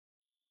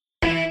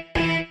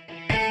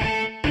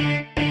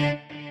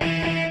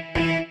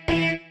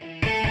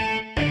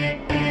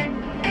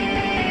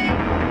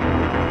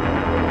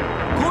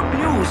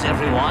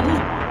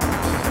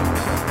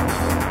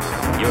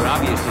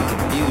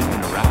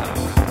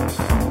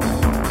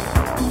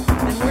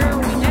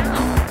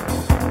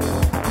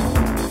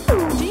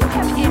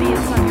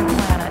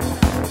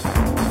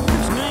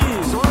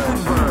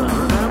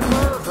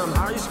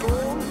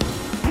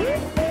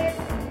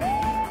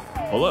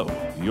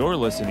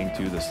listening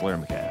to the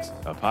Slurmcast,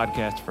 a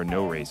podcast for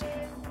no racing.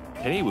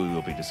 Today we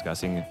will be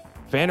discussing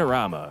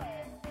Fanorama,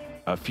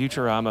 a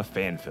Futurama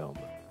fan film,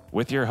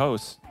 with your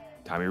hosts,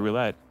 Tommy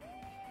Roulette,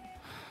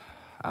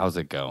 How's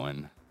it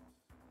going?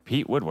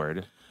 Pete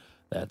Woodward,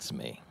 That's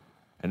me.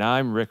 and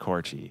I'm Rick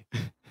Horchie.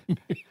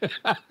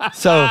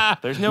 So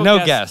There's no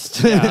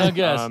guest. guest. Yeah, No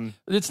guess.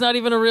 It's not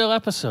even a real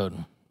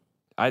episode.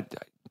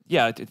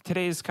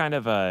 Today's kind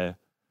of a,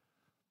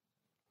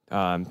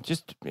 I don't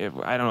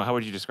know, how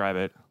would you describe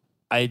it?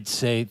 I'd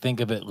say think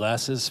of it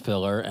less as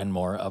filler and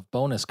more of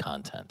bonus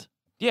content.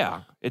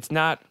 Yeah, it's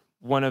not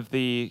one of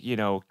the,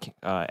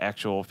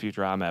 actual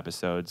Futurama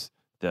episodes.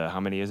 How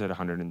many is it?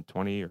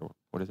 120 or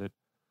what is it?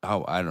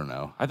 Oh, I don't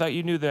know. I thought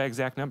you knew the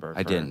exact number.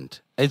 I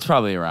didn't. It's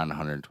probably around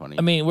 120.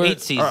 I mean, we're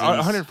 8 seasons. Or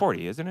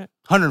 140, isn't it?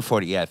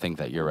 140. Yeah, I think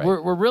that you're right.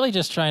 we're really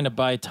just trying to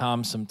buy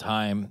Tom some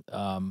time.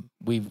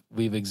 We've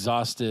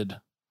exhausted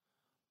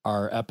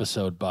our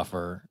episode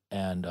buffer,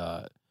 and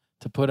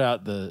to put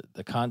out the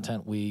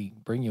content we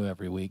bring you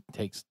every week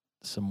takes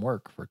some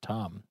work for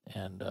Tom,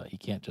 and he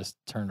can't just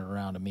turn it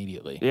around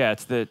immediately. Yeah,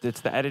 it's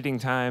the editing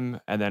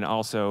time, and then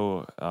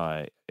also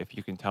if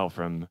you can tell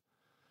from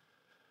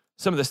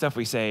some of the stuff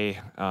we say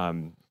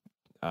when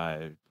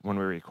we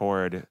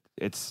record,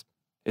 it's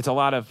a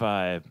lot of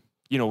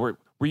we're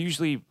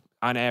usually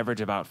on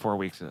average about 4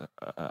 weeks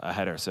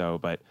ahead or so,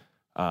 but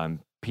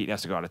Pete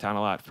has to go out of town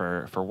a lot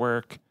for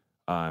work.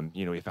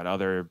 We've had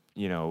other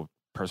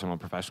personal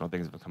and professional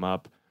things have come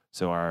up,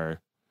 so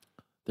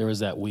There was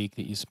that week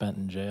that you spent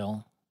in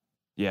jail.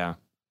 yeah.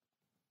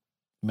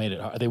 Made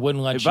it hard. They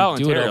wouldn't let you do it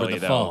Voluntarily over the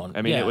though. phone.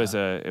 I mean, Yeah.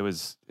 it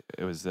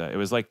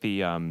was like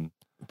the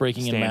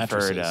breaking in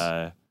Stanford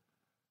mattresses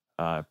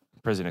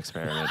prison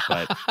experiment,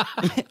 but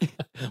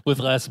with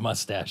less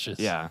mustaches.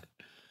 yeah.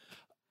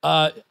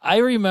 I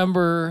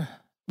remember.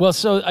 Well,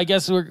 so I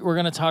guess we're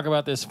going to talk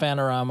about this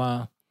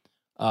Fanorama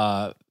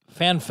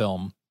fan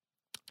film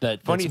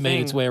that's Funny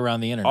made its thing, way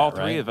around the internet. All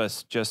three right? of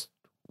us just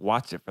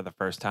watched it for the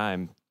first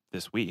time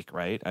this week,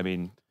 right? I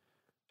mean,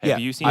 yeah, have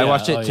you seen I it?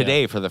 watched it Oh, yeah.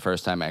 today for the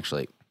first time,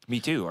 actually. Me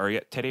too, or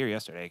today or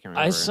yesterday, I can't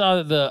remember. I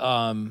saw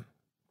the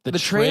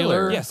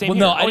trailer. Yeah, same well,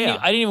 here. no, Oh, I didn't. yeah.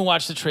 I didn't even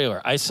watch the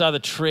trailer. I saw the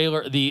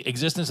trailer, the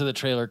existence of the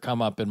trailer,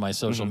 come up in my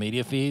social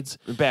media feeds.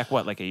 Back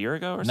what, like a year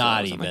ago or so? Not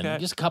something even like that?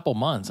 just a couple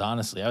months.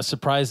 Honestly, I was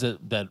surprised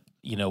that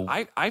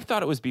I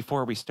thought it was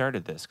before we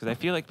started this because I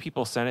feel like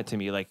people sent it to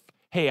me like,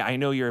 "Hey, I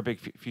know you're a big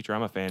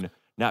Futurama fan,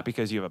 not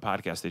because you have a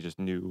podcast. They just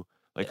knew,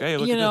 like, hey,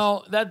 look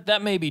at this."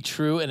 that may be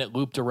true, and it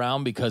looped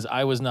around because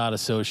I was not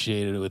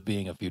associated with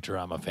being a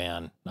Futurama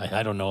fan.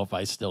 I don't know if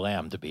I still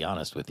am, to be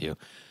honest with you.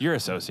 You're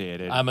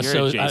associated. I'm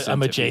You're adjacent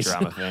to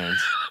adjacent. Futurama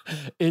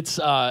fans. It's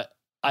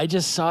I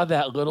just saw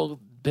that little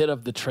bit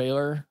of the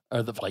trailer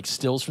or the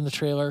stills from the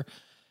trailer,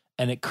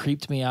 and it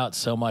creeped me out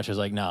so much. I was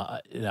like, no,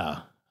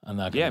 I'm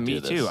not. Yeah, gonna me do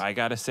this. too. I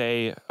gotta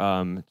say,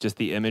 just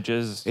the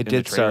images It in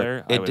did the trailer.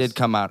 start. It did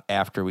come out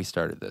after we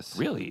started this.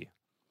 Really?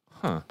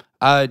 Huh.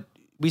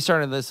 We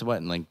started this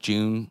in like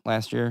June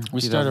last year.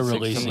 We started 2016?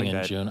 releasing Something in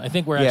like that. June. I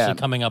think we're Yeah.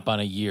 actually coming up on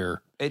a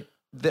year.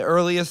 The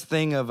earliest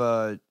thing of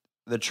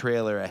the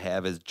trailer I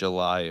have is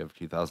July of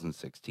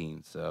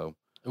 2016. So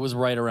It was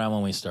right around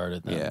when we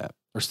started. Then.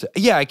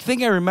 yeah, I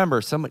think I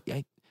remember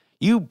somebody.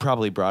 You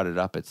probably brought it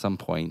up at some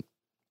point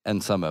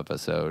in some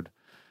episode,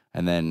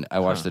 and then I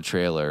watched the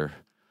trailer.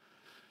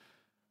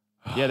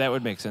 Yeah, that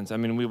would make sense. I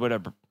mean, we would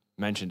have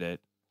mentioned it,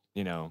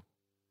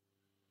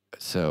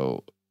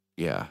 So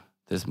yeah,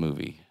 this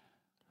movie.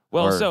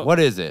 Well, Or so what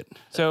is it?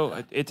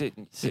 So it's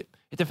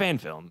a fan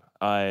film.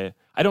 I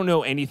don't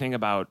know anything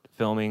about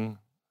filming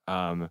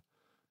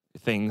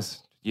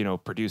things,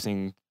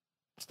 producing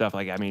stuff.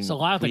 Like, I mean, It's a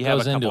lot that we have a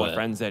goes into couple of it.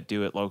 friends that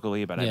do it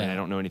locally, but I mean, Yeah. I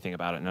don't know anything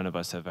about it. None of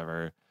us have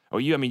ever. Oh,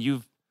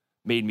 you've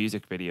made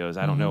music videos.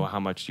 I don't know how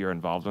much you're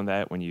involved in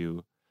that when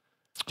you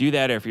do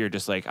that, or if you're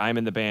just like, I'm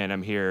in the band,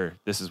 I'm here,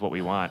 this is what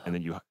we want, and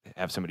then you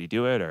have somebody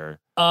do it, or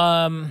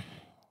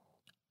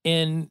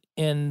In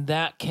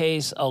that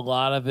case, a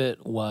lot of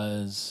it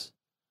was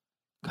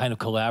kind of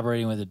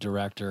collaborating with the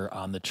director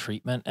on the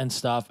treatment and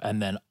stuff,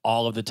 and then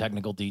all of the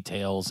technical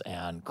details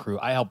and crew.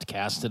 I helped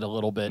cast it a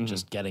little bit,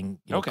 just getting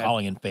Okay.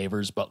 calling in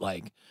favors, but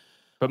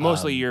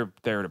mostly you're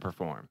there to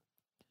perform.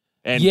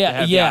 And yeah,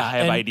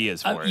 have and,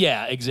 ideas for it.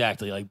 Yeah,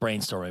 exactly, like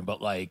brainstorming.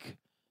 But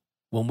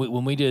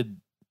when we did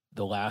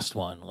the last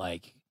one, I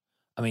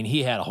mean,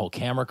 he had a whole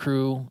camera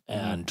crew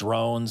and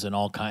drones and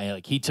all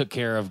kind. He took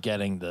care of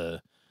getting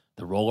the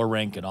roller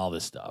rink and all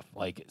this stuff.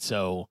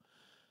 So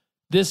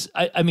this,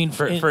 I mean,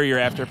 For your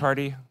after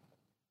party?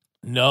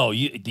 no,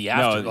 the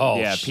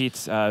after.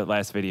 Pete's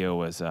last video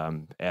was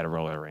at a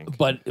roller rink.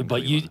 But in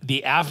you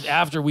Cleveland.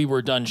 after we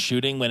were done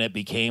shooting, when it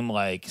became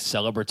like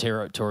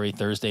celebratory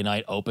Thursday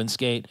night open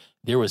skate,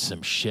 there was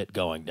some shit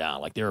going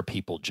down. There were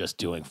people just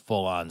doing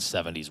full on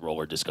 70s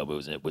roller disco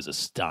moves, and it was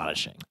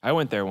astonishing. I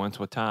went there once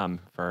with Tom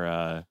for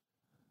a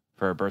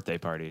birthday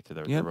party to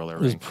the roller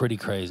It was rink. pretty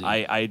crazy.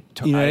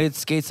 United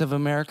States of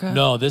America.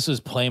 No, this was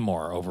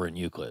Playmore over in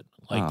Euclid.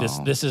 Oh.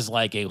 This is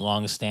like a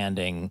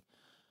long-standing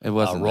It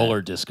wasn't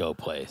roller disco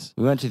place.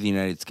 We went to the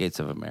United States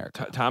of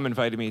America. Tom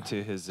invited me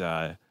to his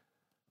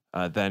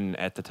then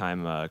at the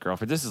time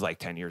girlfriend. This is like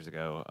 10 years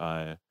ago. A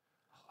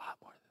lot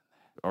more than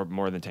that. Or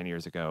more than 10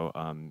 years ago.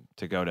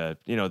 To go to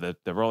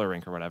the roller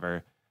rink or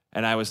whatever.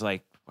 And I was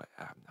like,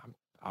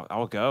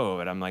 I'll go,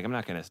 but I'm like, I'm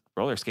not gonna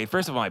roller skate.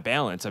 First of all, my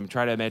balance. I'm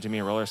trying to imagine me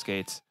in roller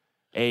skates.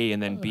 A,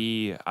 and then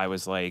B, I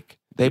was like,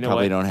 They you know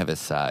probably what? don't have his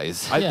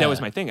size. That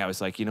was my thing. I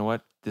was like, you know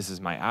what? This is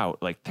my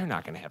out. Like, they're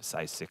not going to have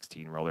size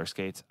 16 roller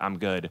skates. I'm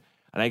good.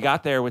 And I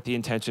got there with the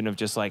intention of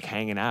just like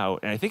hanging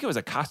out. And I think it was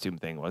a costume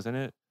thing, wasn't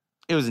it?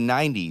 It was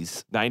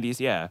 90s. 90s,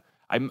 yeah.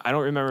 I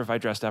don't remember if I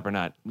dressed up or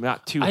not.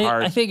 Not too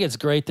hard. I think it's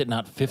great that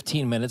not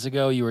 15 minutes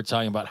ago you were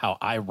talking about how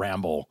I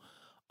ramble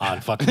on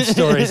fucking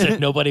stories that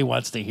nobody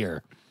wants to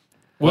hear.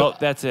 Well,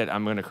 that's it.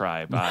 I'm going to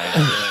cry. Bye.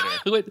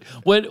 See you later.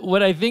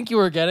 What I think you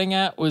were getting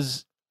at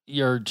was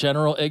your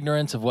general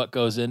ignorance of what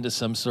goes into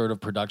some sort of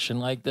production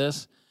like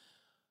this.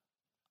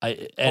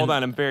 Hold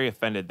on. I'm very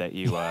offended that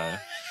you...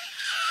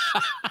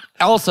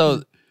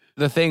 Also,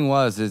 the thing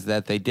is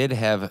that they did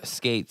have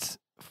skates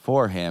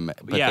for him,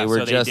 but Yeah, they were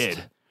so they just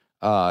did.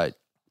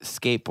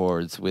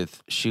 skateboards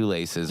with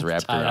shoelaces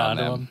wrapped tied around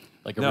onto them. him,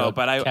 like a No, real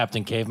but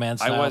Captain Caveman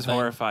style I was thing.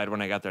 horrified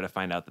when I got there to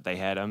find out that they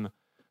had them.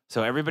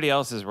 So everybody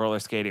else is roller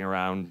skating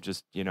around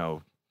just,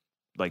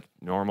 like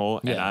normal.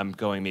 And Yeah. I'm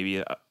going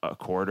maybe a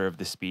quarter of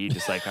the speed,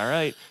 just like, all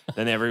right.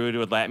 Then everybody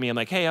would let me. I'm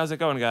like, hey, how's it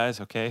going,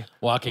 guys? Okay.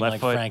 Walking Left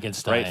like foot,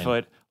 Frankenstein. Right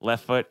foot,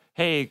 left foot.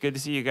 Hey, good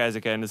to see you guys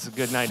again. This is a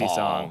good 90s Fall.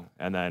 song.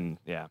 And then,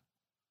 yeah.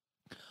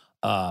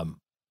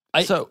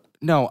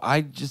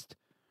 I just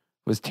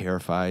was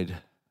terrified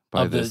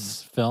by Of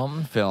this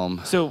film.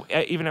 film. So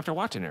even after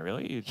watching it,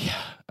 really?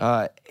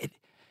 The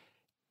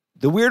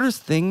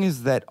weirdest thing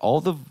is that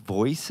all the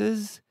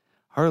voices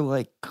are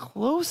like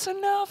close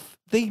enough.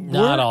 They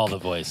Not work. all the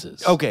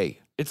voices. Okay,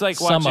 It's like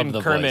Some of watching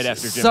the Kermit voices.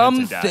 after Jim some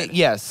Henson died.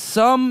 yes,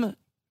 some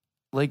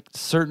like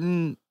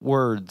certain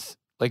words,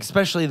 like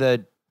especially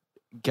the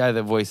guy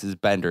that voices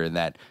Bender in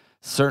that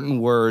certain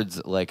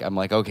words. Like I'm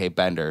like, okay,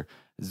 Bender.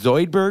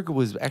 Zoidberg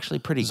was actually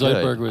pretty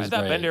Zoidberg good. was I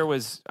thought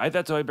great. I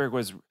thought Zoidberg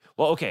was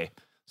well. Okay,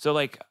 so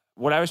like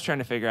what I was trying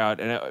to figure out,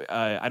 and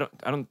I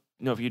don't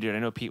know if you did. I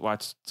know Pete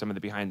watched some of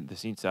the behind the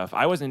scenes stuff.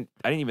 I didn't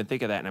even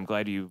think of that, and I'm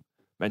glad you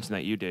mentioned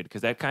that you did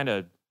because that kind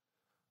of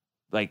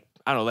like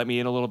I don't know, let me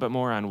in a little bit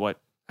more on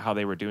how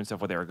they were doing stuff,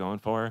 what they were going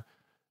for,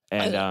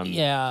 and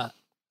yeah,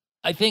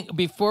 I think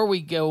before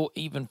we go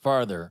even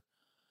farther,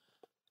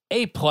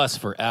 A+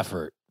 for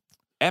effort.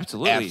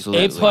 absolutely,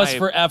 Absolutely. A+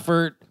 for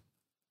effort.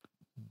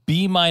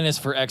 B-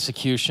 for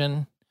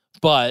execution.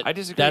 But I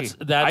disagree.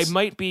 That's I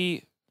might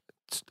be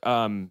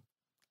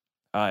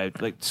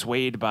like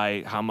swayed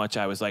by how much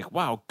I was like,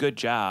 wow, good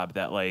job.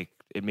 That like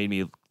it made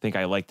me think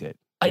I liked it.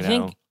 you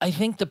know? I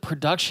think the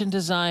production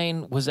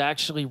design was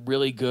actually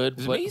really good,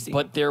 was but amazing.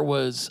 but there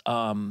was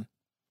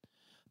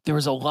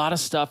a lot of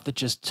stuff that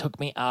just took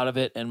me out of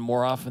it, and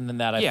more often than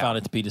that, I Yeah. found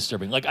it to be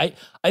disturbing. Like I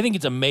think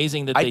it's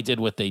amazing that they did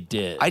what they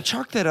did. I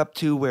chalk that up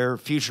to where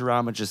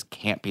Futurama just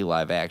can't be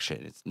live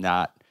action. It's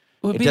not.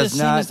 it would it be the does same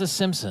not- as The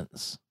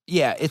Simpsons.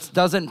 Yeah, it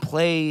doesn't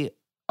play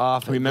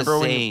off. Remember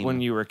the same.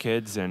 when you were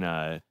kids and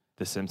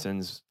The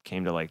Simpsons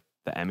came to like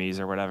the Emmys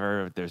or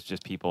whatever? There's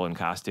just people in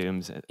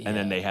costumes, and Yeah.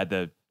 then they had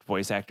the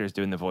voice actors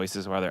doing the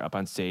voices while they're up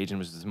on stage, and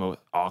it was the most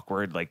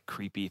awkward, like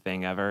creepy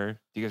thing ever.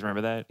 Do you guys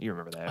remember that? You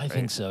remember that? I right?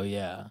 think so.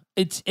 Yeah,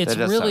 it's That does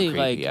sound really creepy.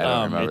 like I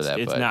don't remember It's, that,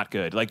 it's but- not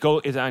good. Like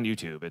it's on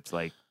YouTube. It's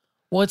like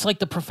well, it's like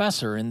the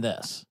professor in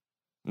this.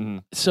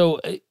 mhm. So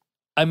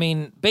I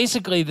mean,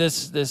 basically,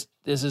 this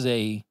is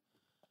a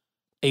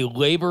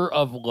labor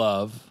of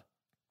love,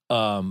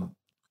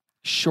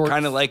 short,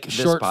 kind of like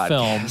short this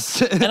film.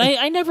 podcast. And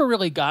I never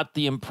really got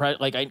the impression.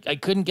 Like I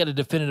couldn't get a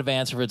definitive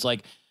answer if it's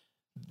like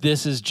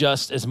this is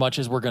just as much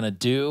as we're gonna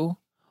do,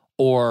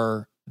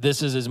 or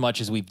this is as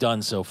much as we've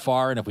done so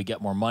far, and if we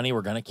get more money,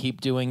 we're gonna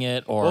keep doing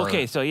it. Or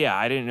Okay, so yeah,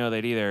 I didn't know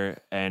that either.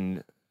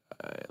 And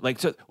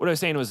so what I was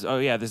saying was, oh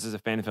yeah, this is a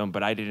fan film,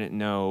 but I didn't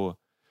know.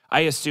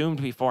 I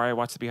assumed before I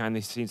watched the behind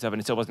the scenes stuff, and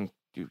it still wasn't.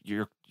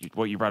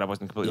 What you brought up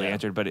wasn't completely Yeah.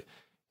 answered, but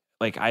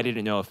like I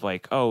didn't know if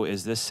like, oh,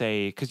 is this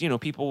because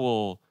people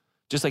will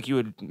just like you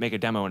would make a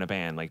demo in a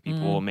band, like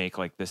people will make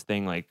like this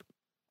thing, like,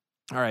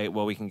 all right,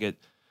 well we can get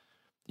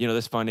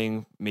this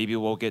funding, maybe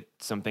we'll get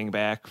something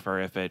back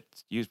for if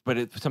it's used, but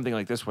it's something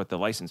like this with the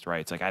license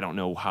rights. Like I don't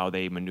know how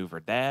they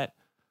maneuvered that.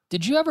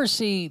 did you ever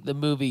see the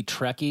movie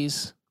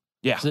Trekkies?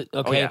 Yeah. Okay,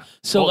 Oh, yeah.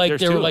 so Well, like there's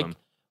they two were of like, them.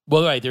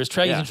 well, right, there's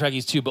Trekkies Yeah. and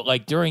Trekkies too, but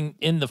like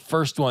in the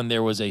first one,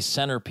 there was a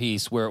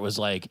centerpiece where it was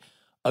like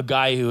a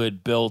guy who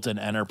had built an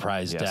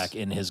Enterprise Yes. deck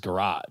in his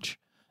garage,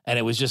 and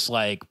it was just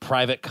like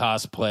private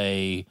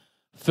cosplay,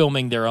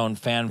 filming their own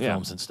fan Yeah.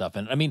 films and stuff.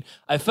 And I mean,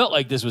 I felt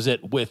like this was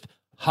it with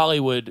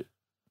Hollywood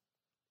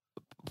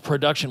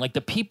production. Like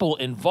the people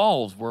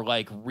involved were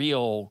like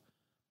real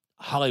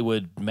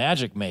Hollywood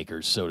magic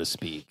makers, so to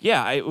speak.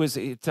 Yeah,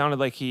 it sounded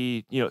like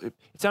it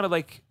sounded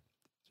like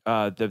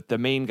the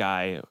main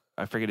guy,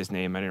 I forget his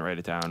name, I didn't write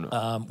it down.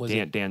 Was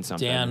Dan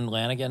something. Dan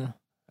Lanigan?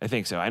 I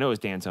think so. I know it was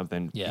Dan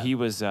something. Yeah. He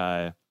was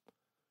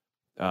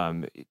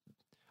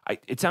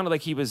it sounded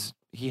like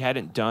he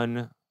hadn't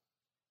done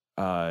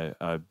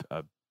a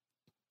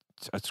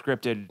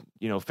scripted,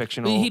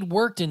 fictional. He'd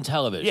worked in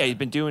television. Yeah, he'd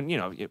been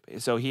doing,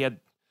 so he had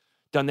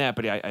done that,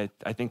 but I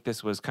think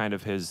this was kind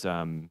of his,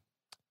 like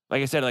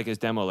I said, like his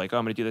demo, like, oh,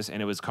 I'm going to do this,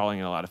 and it was calling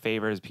in a lot of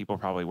favors. People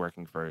probably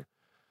working for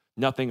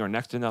nothing or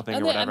next to nothing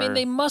or whatever. I mean,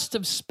 they must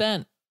have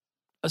spent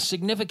a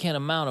significant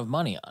amount of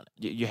money on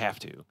it. You have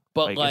to,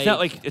 but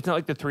it's not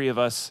like the three of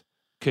us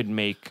could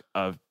make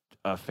a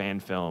fan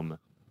film.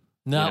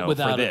 Not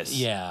without for this.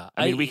 Yeah,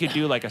 I mean, we could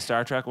do like a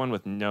Star Trek one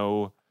with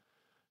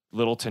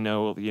little to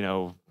no,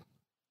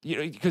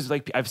 because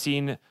like I've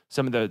seen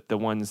some of the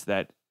ones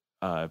that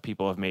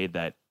people have made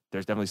that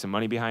there's definitely some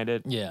money behind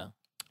it. Yeah.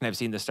 And I've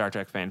seen the Star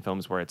Trek fan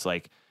films where it's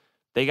like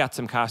they got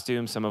some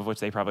costumes, some of which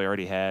they probably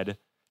already had.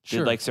 Sure.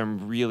 Did like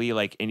some really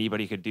like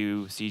anybody could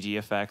do CG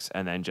effects,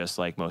 and then just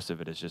like most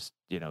of it is just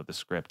the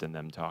script and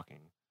them talking.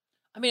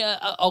 I mean,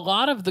 a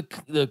lot of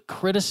the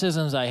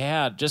criticisms I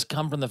had just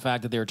come from the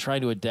fact that they were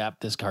trying to adapt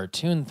this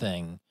cartoon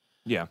thing.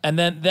 Yeah. And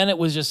then it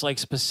was just like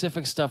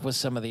specific stuff with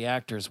some of the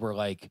actors where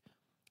like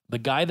the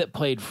guy that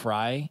played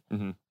Fry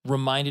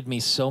reminded me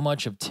so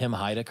much of Tim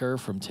Heidecker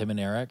from Tim and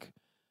Eric,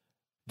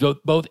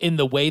 both in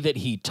the way that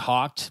he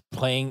talked,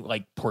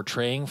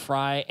 portraying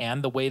Fry,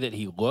 and the way that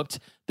he looked,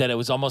 that it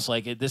was almost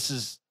like this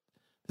is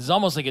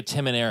almost like a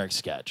Tim and Eric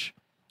sketch.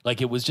 Like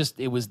it was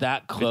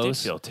that close. It did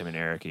feel Tim and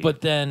Eric-y.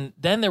 But then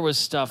there was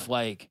stuff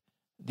like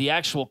the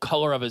actual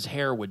color of his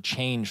hair would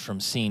change from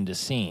scene to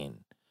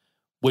scene,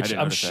 which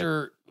I'm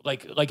sure,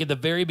 like at the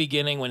very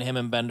beginning when him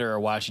and Bender are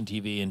watching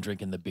TV and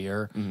drinking the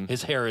beer,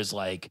 his hair is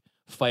like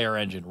fire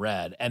engine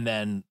red, and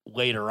then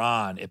later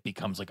on it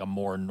becomes like a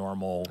more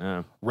normal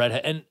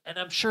redhead. And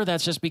I'm sure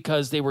that's just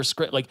because they were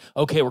like,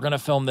 okay, we're gonna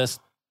film this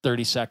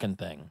 30-second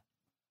thing,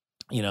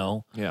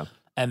 Yeah.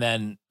 and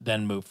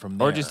then move from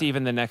there. Or just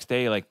even the next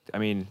day, like, I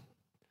mean,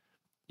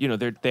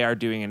 they are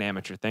doing an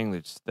amateur thing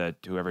that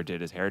whoever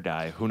did his hair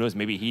dye, who knows,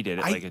 maybe he did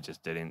it, like it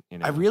just didn't,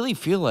 I really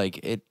feel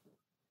like it,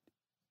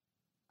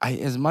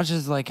 as much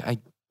as like, I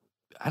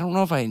don't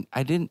know if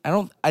I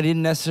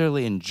didn't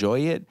necessarily enjoy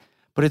it,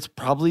 but it's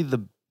probably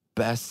the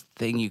best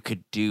thing you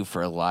could do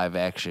for a live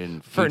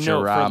action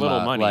Futurama. For little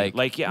money.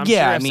 I'm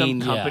sure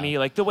some company,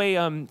 like the way,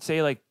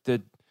 say like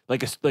like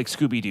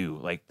Scooby Doo,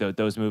 like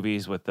those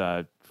movies with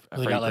Freddie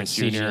Prinze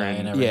Jr.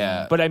 and everything.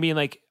 Yeah. But I mean,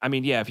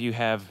 if you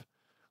have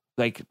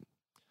like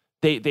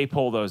they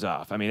pull those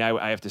off. I mean,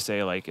 I have to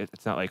say, like,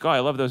 it's not like, oh, I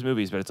love those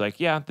movies, but it's like,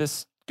 yeah,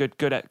 this good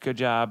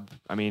job.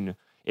 I mean,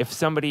 if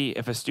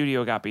a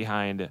studio got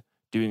behind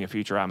doing a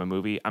Futurama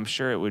movie, I'm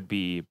sure it would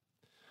be.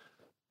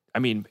 I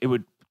mean,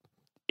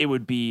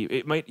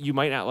 you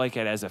might not like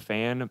it as a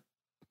fan,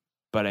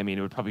 but I mean,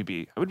 it would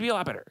be a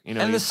lot better.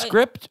 And the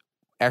script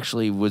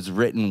actually was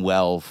written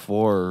well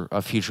for a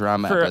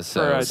Futurama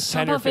episode. For a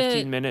 10 or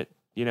 15 minute,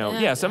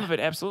 some of it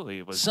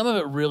absolutely was. Some of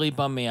it really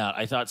bummed me out.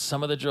 I thought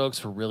some of the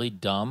jokes were really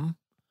dumb.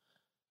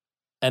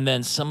 And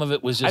then some of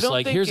it was just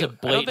like, here's a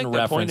blatant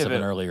reference of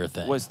an earlier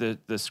thing. Was the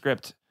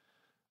script.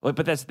 But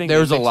that's the thing. There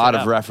was a lot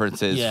of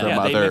references from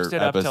other they mixed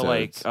it episodes. Up to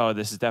like, oh,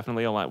 this is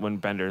definitely a lot when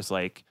Bender's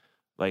like,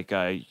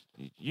 a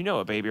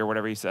baby or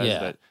whatever he says.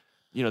 That,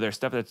 there's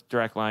stuff that's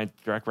direct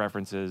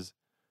references.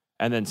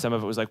 And then some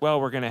of it was like,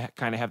 well, we're going to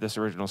kind of have this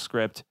original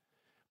script,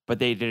 but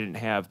they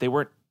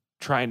weren't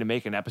trying to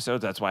make an episode.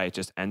 That's why it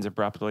just ends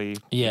abruptly.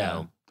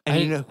 Yeah.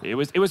 And it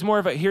was more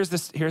of a, here's the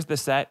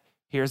set,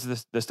 here's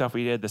the stuff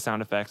we did, the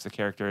sound effects, the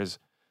characters.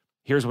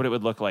 Here's what it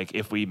would look like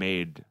if we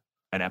made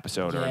an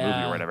episode or a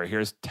movie or whatever.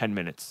 Here's 10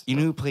 minutes. You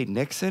know who played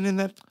Nixon in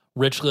that?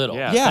 Rich Little.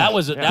 Yeah. That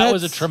was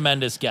a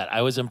tremendous get.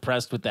 I was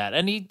impressed with that.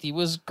 And he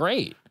was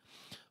great.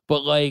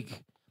 But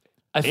like,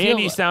 I feel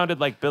he sounded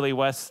like Billy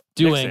West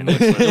doing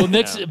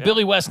Nixon.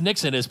 Billy West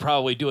Nixon is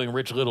probably doing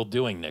Rich Little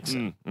doing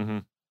Nixon. Mm-hmm.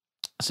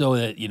 So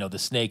that the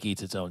snake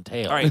eats its own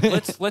tail. All right,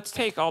 let's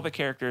take all the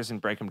characters and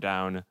break them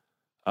down.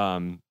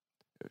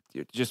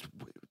 Just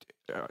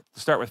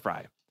start with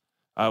Fry.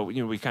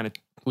 We kind of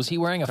was he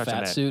wearing a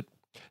fat suit?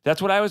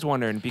 That's what I was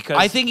wondering, because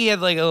I think he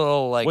had like a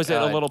little was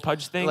it a little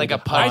pudge thing? Like a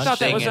pudge I thought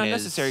that thing was in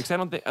unnecessary because I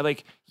don't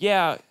think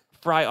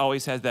Fry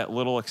always has that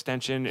little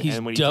extension. He's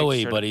and when doughy,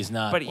 he but he's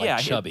not. But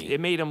chubby.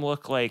 It made him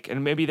look like,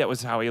 and maybe that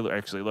was how he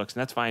actually looks,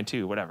 and that's fine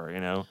too. Whatever,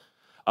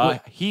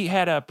 he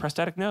had a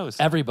prosthetic nose.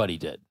 Everybody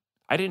did.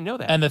 I didn't know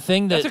that. And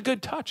that's a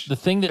good touch. The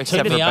thing that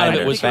Except took me out of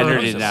it was Bender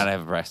Hermes. did not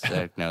have a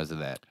prosthetic nose of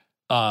that.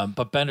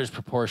 But Bender's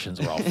proportions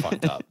were all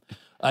fucked up.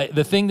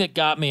 The thing that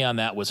got me on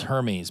that was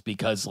Hermes,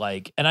 because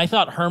and I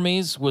thought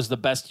Hermes was the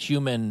best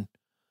human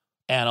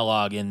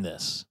analog in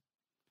this.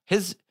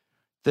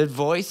 The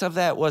voice of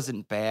that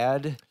wasn't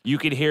bad. You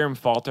could hear him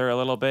falter a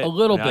little bit.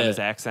 His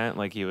accent,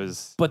 like he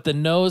was. But the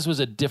nose was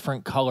a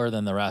different color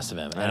than the rest of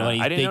him. And when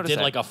they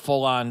did like a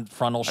full-on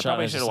frontal shot. I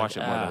probably should have watched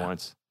it more than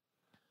once.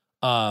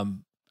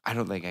 I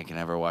don't think I can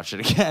ever watch it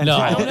again. No,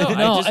 I don't know.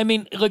 No, I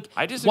mean, look,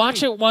 disagree.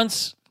 Watch it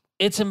once.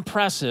 It's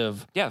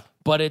impressive. Yeah.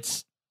 But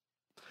it's.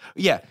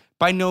 Yeah.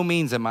 By no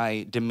means am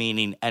I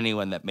demeaning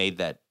anyone that made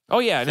that. Oh,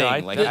 yeah. thing.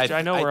 No,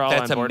 I know we're all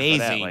that's on board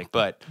amazing, for that.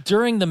 but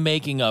during the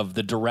making of,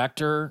 the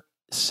director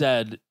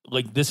said,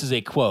 like, this is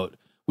a quote,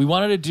 we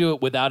wanted to do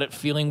it without it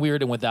feeling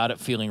weird and without it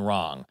feeling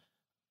wrong.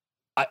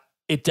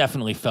 It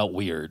definitely felt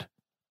weird,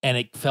 and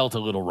it felt a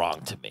little wrong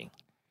to me.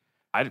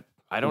 I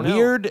don't know.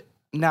 Weird,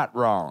 not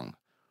wrong.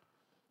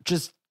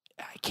 Just,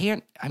 I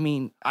can't, I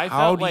mean, I how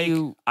felt do like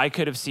you... I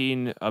could have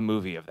seen a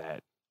movie of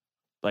that.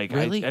 Like,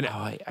 Really?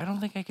 I I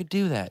don't think I could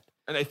do that.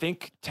 and I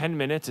think 10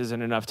 minutes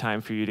isn't enough time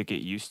for you to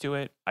get used to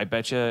it. I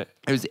bet you. It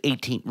was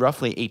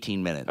roughly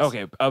 18 minutes.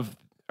 Okay. All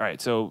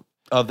right. So,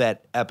 Of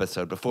that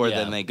episode before Yeah,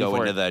 then they go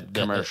before into the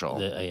commercial.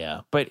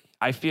 Yeah. but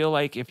I feel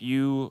like if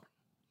you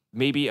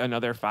maybe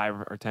another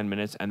 5 or 10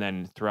 minutes, and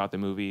then throughout the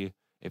movie,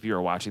 if you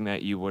were watching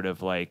that, you would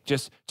have like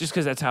just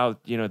because that's how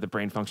the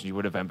brain functions. You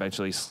would have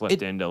eventually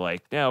slipped into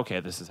like, yeah, okay,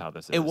 this is how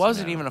this is. It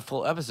wasn't now. even a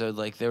full episode.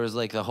 Like there was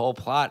like the whole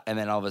plot, and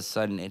then all of a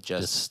sudden it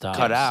just stops.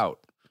 cut out.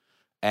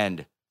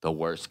 And the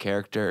worst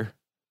character,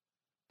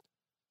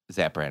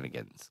 Zapp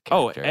Brannigan's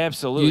Oh, character.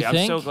 absolutely! You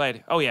I'm so think?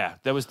 glad. Oh yeah,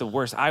 that was the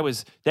worst.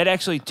 That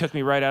actually took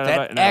me right out of it.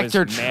 That And I was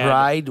actor mad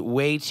tried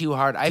way too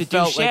hard. I to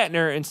felt do like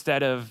Shatner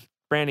instead of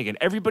Brannigan.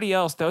 Everybody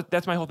else,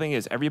 that's my whole thing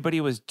is everybody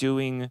was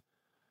doing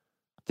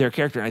their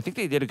character, and I think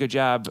they did a good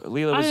job.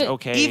 Leela was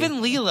okay.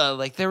 even Leela,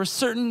 like there were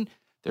certain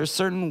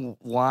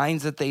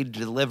lines that they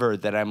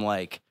delivered that I'm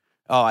like,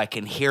 oh, I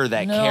can hear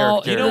that No,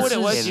 character. You know what This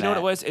it was? is- You know what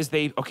it was? Is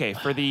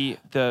for the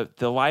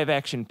live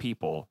action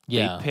people,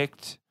 Yeah. they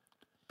picked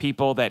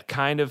people that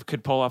kind of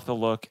could pull off the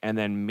look, and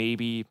then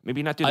maybe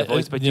not do the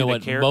voice, but you know do the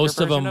what? character Most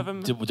of version them,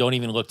 of them. don't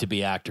even look to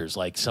be actors.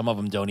 Like some of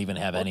them don't even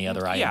have any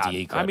other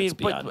IMDb credits I mean,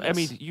 beyond but I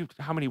this. mean,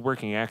 how many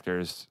working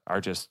actors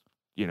are just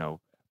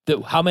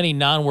How many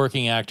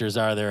non-working actors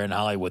are there in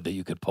Hollywood that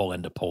you could pull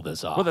in to pull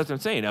this off? Well, that's what I'm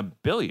saying. 1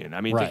 billion.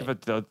 I mean, Right. think of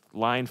it, the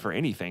line for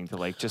anything to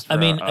like just. For I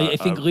mean, I I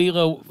think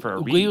Leela, for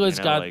a read, Leela's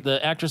you know, got like-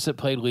 the actress that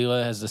played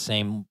Leela has the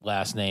same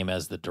last name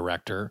as the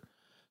director,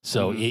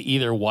 so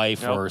either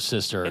wife Nope. or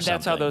sister or and something.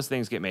 that's how those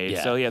things get made.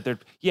 Yeah.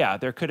 So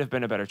there could have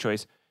been a better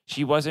choice.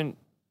 She wasn't.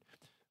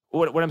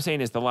 What I'm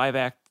saying is the live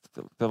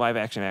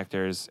action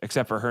actors,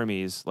 except for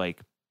Hermes,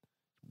 like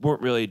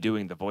weren't really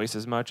doing the voice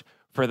as much.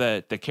 For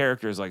the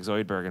characters like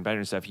Zoidberg and Bender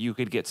and stuff, you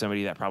could get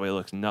somebody that probably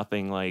looks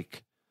nothing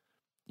like,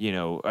 I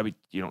mean,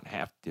 you don't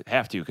have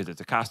to because it's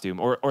a costume,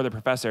 or the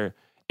professor,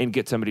 and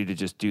get somebody to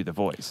just do the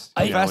voice.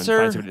 You know, and Professor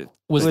find somebody to-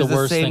 was It the was the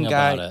worst same thing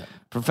guy. about it.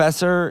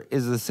 Professor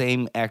is the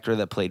same actor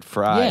that played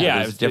Fry.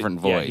 Yeah. It was a different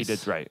voice. Yeah, he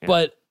did right. Yeah.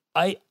 But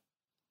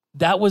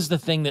that was the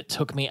thing that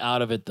took me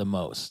out of it the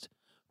most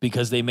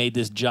because they made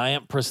this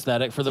giant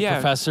prosthetic for the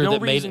professor no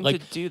that made reason it like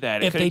to do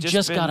that. if they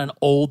just got an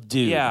old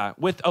dude. Yeah,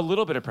 with a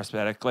little bit of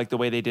prosthetic, like the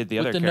way they did the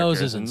With other the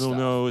characters, noses and little stuff.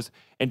 nose,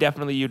 and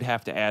definitely you'd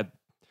have to add.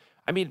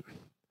 I mean,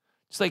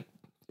 it's like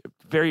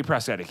very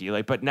prosthetic-y,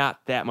 like, but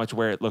not that much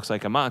where it looks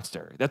like a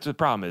monster. That's the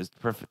problem is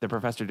the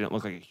professor didn't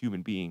look like a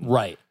human being.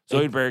 Right.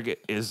 Zoidberg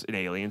is an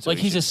alien, so Like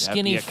he he's a should have-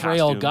 skinny, be a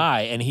frail costume.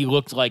 guy, and he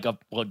looked like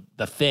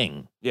the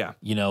Thing. Yeah,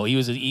 He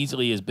was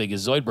easily as big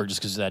as Zoidberg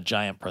just because of that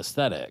giant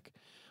prosthetic.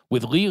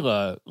 With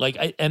Leela,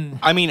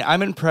 I mean,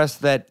 I'm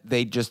impressed that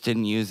they just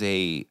didn't use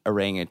a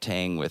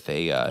orangutan with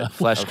a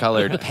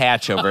flesh-colored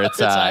patch over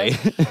its eye.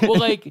 well,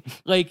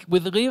 like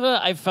with Leela,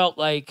 I felt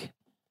like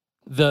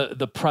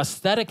the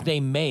prosthetic they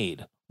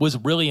made was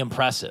really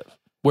impressive.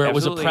 Where it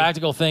was Absolutely. a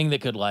practical thing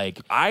that could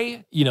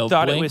I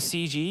thought it was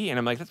CG, and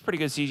I'm like, that's pretty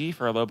good CG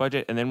for a low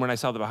budget. And then when I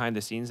saw the behind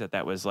the scenes,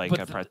 that was like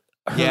But a her,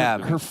 Yeah.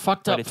 her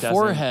fucked But up it doesn't.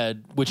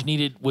 forehead, which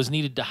was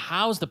needed to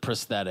house the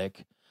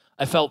prosthetic,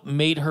 I felt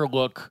made her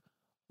look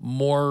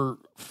more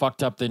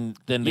fucked up than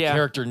the Yeah.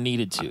 character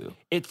needed to.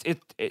 it's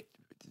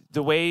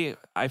the way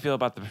I feel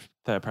about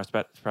the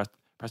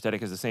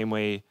prosthetic is the same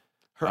way.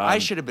 Her eye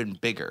should have been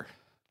bigger.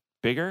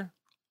 Bigger.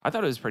 I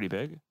thought it was pretty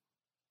big.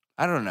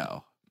 I don't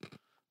know.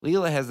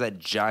 Leela has that I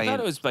giant thought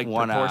it was like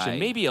one proportion. eye.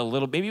 Maybe it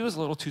was a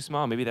little too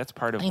small. Maybe that's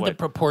part I of think the what.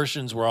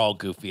 proportions were all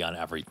goofy on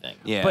everything.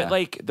 Yeah. But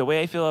like the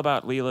way I feel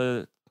about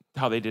Leela,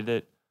 how they did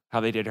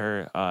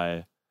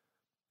her,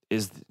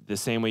 is the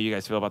same way you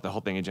guys feel about the whole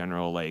thing in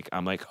general. Like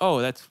I'm like, oh,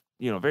 that's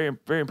very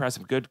very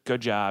impressive, good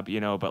job,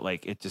 but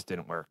like it just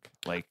didn't work.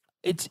 Like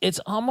It's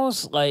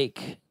almost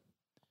like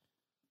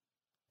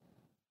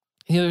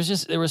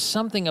there was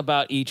something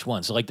about each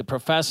one. So like the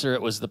professor,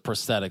 it was the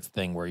prosthetics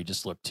thing where he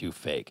just looked too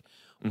fake.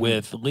 Mhm.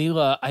 With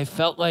Leela, I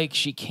felt like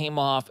she came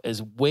off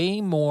as way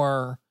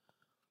more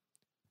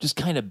just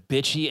kind of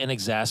bitchy and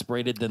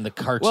exasperated than the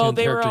cartoon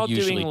they were character all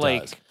usually doing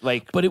does.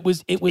 but it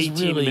was 18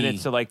 really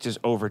minutes to like just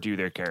overdo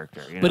their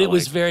character. but it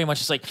was like, very much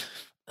just like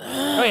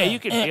oh yeah, you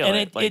could feel and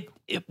it. Like,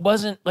 it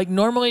wasn't like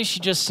normally she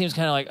just seems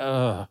kind of like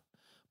ugh,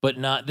 but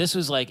not this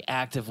was like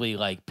actively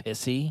like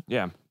pissy,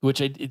 yeah.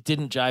 which it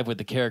didn't jive with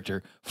the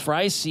character.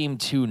 Fry seemed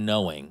too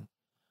knowing.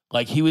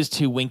 Like he was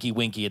too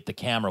winky at the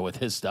camera with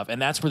his stuff. And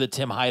that's where the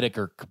Tim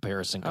Heidecker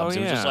comparison comes. Oh,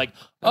 It was just yeah. like,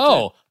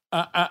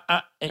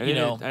 That's and,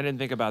 I didn't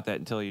think about that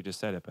until you just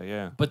said it, but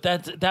yeah. but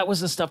that was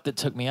the stuff that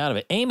took me out of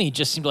it. Amy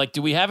just seemed like,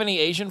 do we have any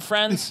Asian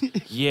friends?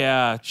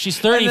 Yeah. She's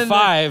And then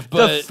 35, the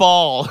but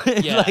fall.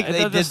 Yeah, like And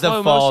they the did the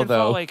slow fall motion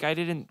though. like I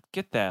didn't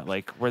get that.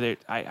 Like where they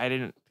I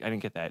didn't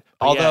get that.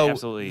 But Although yeah,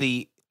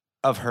 absolutely.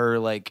 of her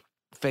like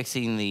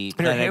fixing the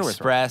And her hair Planet was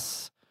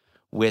Express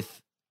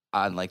with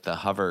on like the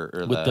hover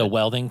or with the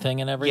welding thing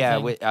and everything.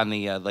 yeah, on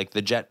the like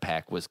the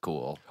jetpack was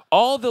cool.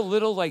 All the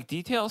little like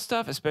detail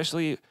stuff,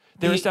 especially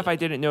there was The- stuff I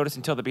didn't notice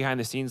until the behind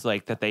the scenes,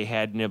 like that they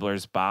had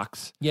Nibbler's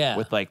box Yeah.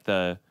 with like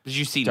the Did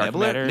you see dark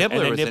Nibbler? matter. Nibbler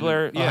and then was in-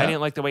 Nibbler, yeah. I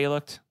didn't like the way he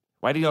looked.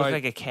 Why did he No, look I-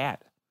 like a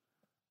cat?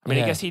 I mean,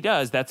 Yeah. I guess he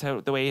does. That's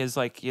how the way he has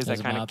His that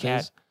kind of mouth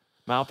cat is.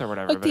 mouth or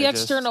whatever. Like but the it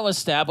just- external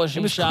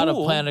establishing it was shot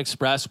cool. of Planet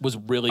Express was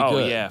really Oh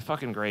good. yeah,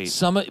 fucking great.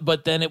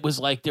 But then it was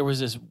like there was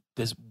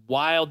this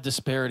wild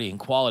disparity in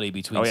quality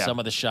between Oh, yeah. some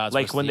of the shots.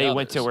 Like versus when the they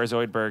went to others.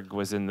 where Zoidberg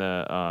was in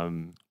the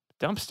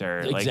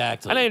dumpster. Like,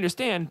 Exactly. and I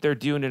understand they're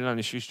doing it on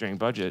a shoestring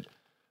budget,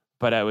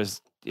 but And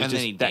then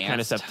just he that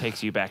kind of danced. stuff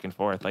takes you back and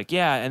forth. Like,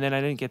 yeah, and then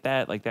I didn't get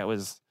that. Like that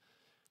was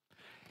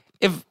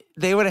If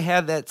they would have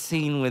had that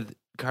scene with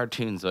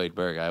cartoon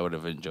Zoidberg, I would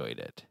have enjoyed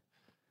it.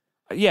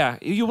 yeah,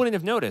 you wouldn't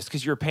have noticed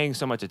because you were paying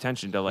so much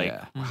attention to like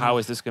Yeah. how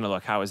is this gonna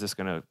look? How is this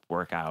gonna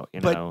work out?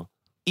 You But know?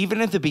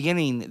 Even at the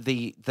beginning,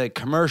 the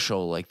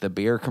commercial, like the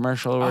beer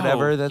commercial or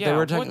whatever Oh, that they yeah,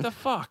 were talking, What the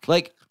fuck?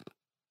 like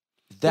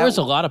There was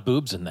a lot of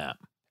boobs in that.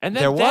 And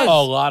there then was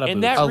a lot of and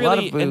boobs. that A lot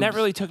really of and that boobs.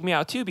 really took me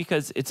out too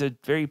because it's a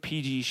very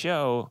PG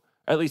show,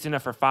 at least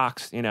enough for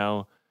Fox, you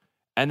know.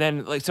 And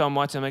then like so I'm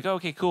watching, I'm like, oh,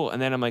 okay, cool. And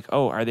then I'm like,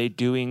 oh, are they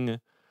doing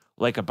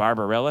like a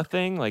Barbarella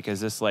thing? Like, is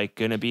this like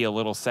gonna be a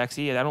little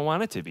sexy? I don't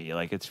want it to be.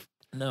 Like it's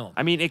No.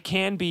 I mean, it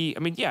can be. I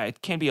mean, yeah,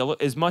 it can be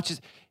as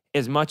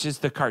much as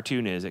the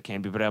cartoon is. It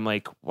can be, but I'm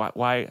like,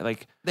 why?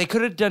 Like, they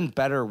could have done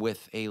better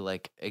with a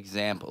like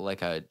example,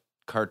 like a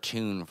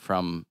cartoon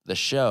from the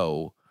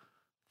show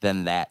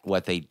than that.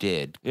 What they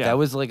did, Yeah. that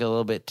was like a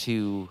little bit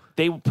too.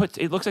 they put.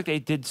 It looks like they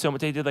did so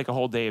much. They did like a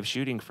whole day of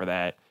shooting for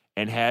that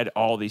and had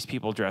all these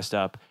people dressed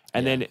up.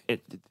 And Yeah. then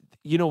it.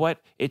 You know what?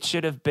 It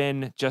should have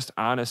been just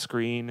on a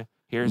screen.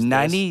 Here's this.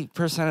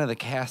 90% of the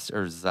cast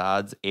are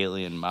Zod's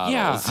alien models.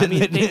 Yeah, I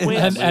mean, they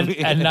went-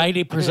 And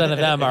 90% of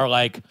them are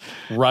like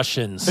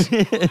Russians.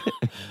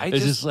 I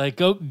It's just like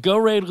go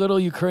raid little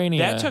Ukraine.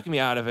 that took me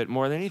out of it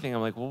more than anything.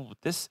 I'm like, well,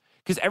 this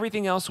because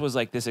everything else was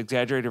like this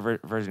exaggerated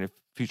version of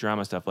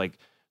Futurama stuff. Like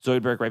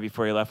Zoidberg right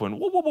before he left went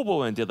whoa, whoa, whoa,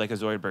 whoa, and did like a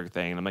Zoidberg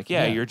thing. And I'm like,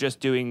 yeah, Yeah. you're just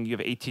doing. You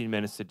have 18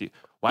 minutes to do.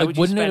 Why Like, would you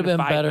wouldn't it spend have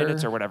been 5 better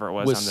minutes or whatever it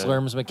was with on the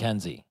Slurms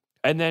McKenzie.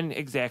 And then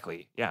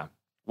exactly, yeah.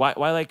 Why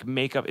like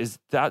make up is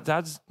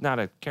that's not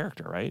a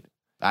character, right?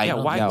 Yeah.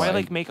 don't Why know.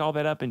 like make all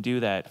that up and do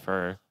that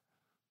for,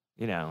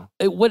 you know?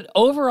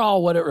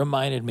 What it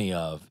reminded me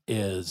of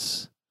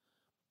is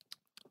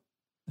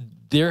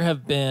there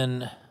have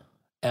been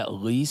at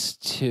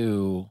least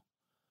 2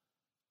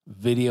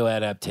 video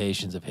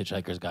adaptations of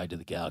Hitchhiker's Guide to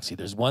the Galaxy.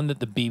 There's one that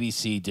the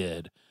BBC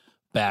did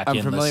back I'm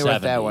in familiar the 70s.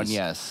 with that one.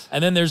 Yes.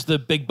 And then there's the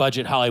big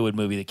budget Hollywood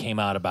movie that came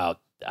out about,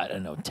 I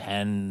don't know,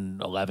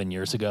 10, 11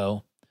 years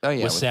ago Oh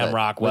yeah. with Sam that-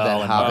 Rockwell with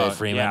that and Hobbit. Morgan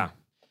Freeman. Yeah.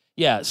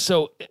 Yeah,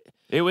 so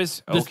It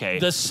was the, okay.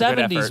 the It's a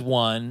good 70s effort.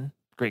 one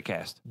Great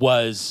cast.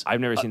 was I've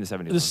never seen the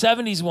 70s. the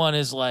one. 70s one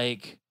is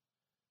like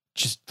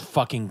just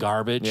fucking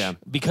garbage. Yeah.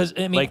 Because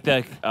I mean Like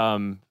the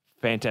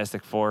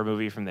Fantastic Four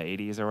movie from the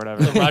 80s or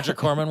whatever. the Roger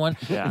Corman one.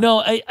 Yeah.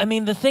 No, I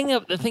mean the thing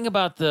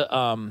about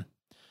the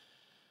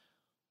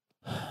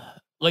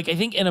like I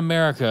think in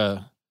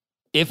America,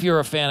 if you're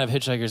a fan of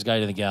Hitchhiker's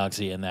Guide to the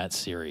Galaxy and that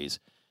series,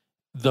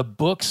 the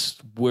books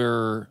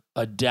were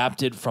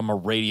adapted from a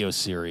radio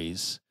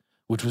series,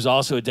 which was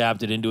also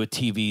adapted into a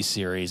TV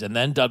series, and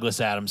then Douglas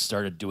Adams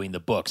started doing the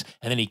books,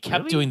 and then he kept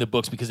Really? doing the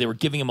books because they were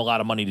giving him a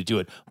lot of money to do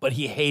it, but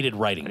he hated I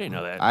writing. didn't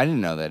know that. I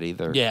didn't know that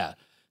either. Yeah,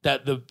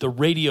 that the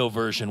radio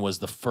version was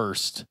the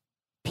first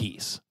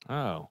piece.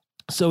 Oh.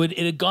 So it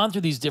had gone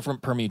through these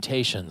different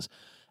permutations.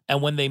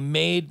 And when they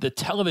made the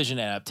television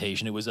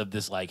adaptation, it was of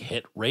this like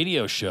hit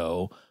radio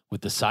show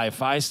with the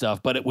sci-fi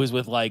stuff, but it was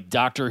with like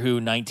Doctor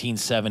Who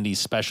 1970s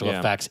special Yeah.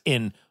 effects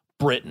in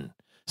Britain.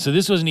 So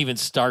this wasn't even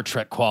Star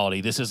Trek quality.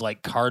 This is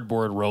like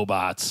cardboard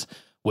robots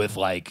with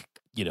like,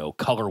 you know,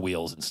 color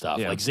wheels and stuff.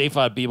 Yeah. Like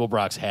Zaphod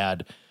Beeblebrox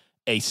had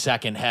a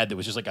second head that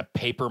was just like a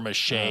paper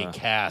mache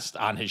cast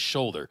on his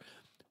shoulder.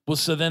 Well,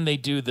 so then they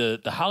do the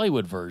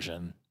Hollywood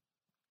version,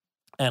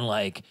 and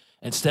like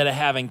instead of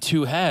having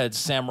 2 heads,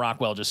 Sam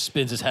Rockwell just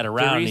spins his head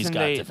around The and he's reason got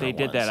they different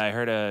did ones. that, I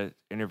heard a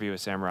interview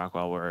with Sam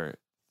Rockwell where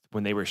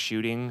when they were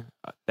shooting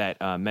that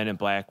Men in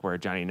Black, where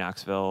Johnny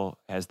Knoxville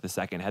has the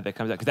second head that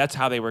comes out, because that's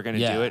how they were going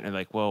to Yeah. do it, and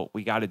like, well,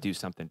 we got to do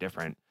something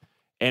different.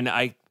 And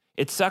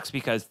it sucks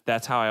because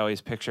that's how I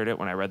always pictured it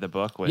when I read the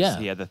book. Was Yeah.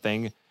 he had the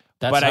thing.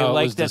 That's But I how it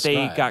like was that they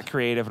described. got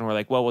creative and were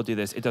like, well, we'll do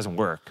this. It doesn't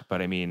work,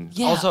 but I mean,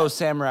 Yeah. Also,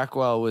 Sam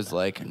Rockwell was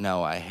like,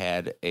 "No, I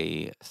had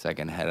a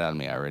second head on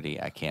me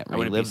already. I can't I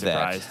wouldn't be relive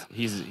that." surprised.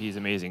 He's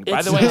amazing. By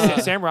It's, the way, uh,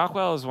 Sam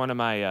Rockwell is one of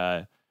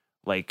my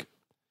like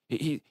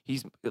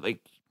he's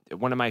like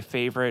one of my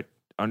favorite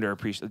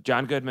underappreciated.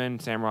 John Goodman,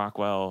 Sam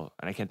Rockwell,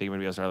 and I can't think of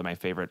anybody else. Are my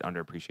favorite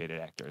underappreciated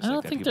actors. I don't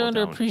like, that think they're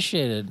people don't.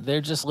 underappreciated.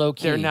 They're just low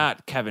key. They're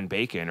not Kevin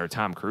Bacon or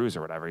Tom Cruise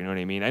or whatever. You know what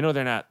I mean? I know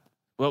they're not.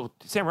 Well,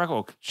 Sam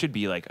Rockwell should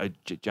be like a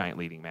giant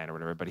leading man or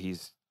whatever, but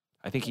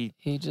I think he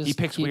He just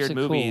picks keeps weird it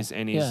movies cool.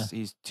 and Yeah.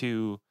 he's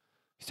too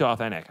he's too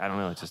authentic. I don't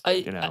know. It's just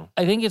I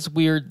think it's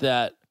weird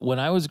that when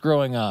I was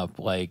growing up,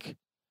 like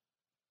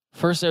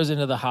first I was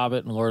into The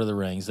Hobbit and Lord of the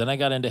Rings, then I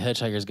got into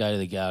Hitchhiker's Guide to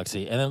the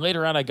Galaxy, and then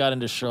later on I got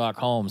into Sherlock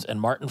Holmes. And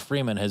Martin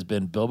Freeman has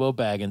been Bilbo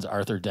Baggins,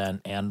 Arthur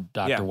Dent, and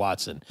Dr.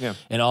 Watson,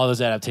 and all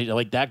those adaptations.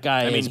 Like that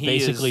guy has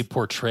basically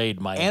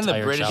portrayed my and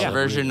entire the British childhood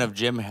version reading. of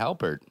Jim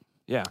Halpert.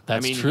 Yeah,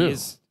 That's true.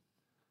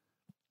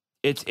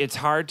 It's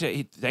hard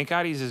to. Thank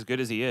God he's as good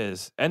as he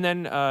is. And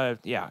then,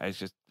 it's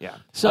just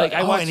So like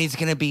I watched, and he's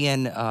gonna be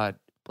in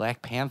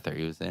Black Panther.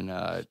 He was in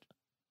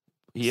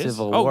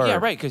Civil Oh War. yeah,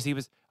 right. Because he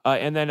was.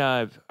 And then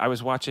I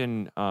was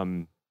watching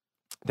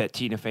that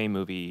Tina Fey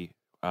movie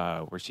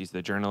where she's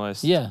the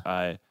journalist.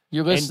 Yeah.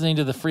 You're listening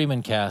to the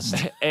Freeman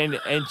cast. and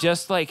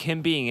just like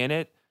him being in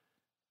it,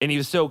 and he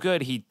was so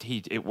good.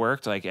 It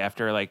worked. Like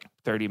after like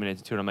 30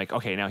 minutes into it, I'm like,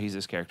 okay, now he's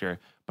this character.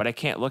 But I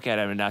can't look at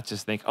him and not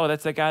just think, oh,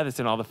 that's the guy that's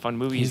in all the fun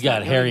movies. He's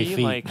got hairy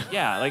feet. Like,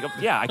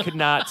 I could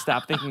not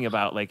stop thinking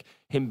about like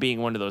him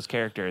being one of those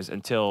characters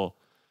until,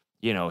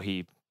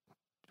 he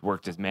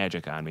worked his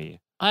magic on me.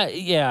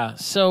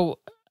 So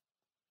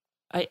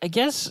I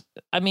guess,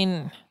 I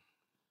mean,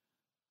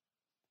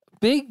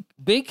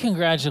 big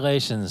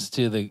congratulations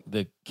to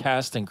the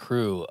cast and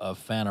crew of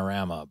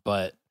Fanorama,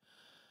 but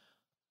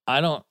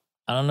I don't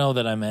know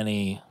that I'm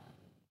any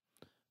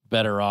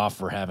better off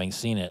for having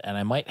seen it, and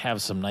I might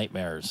have some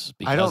nightmares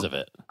because of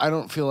it. I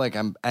don't feel like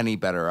I'm any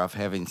better off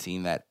having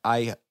seen that.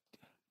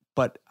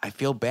 But I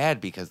feel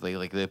bad because they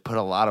put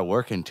a lot of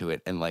work into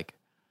it, and like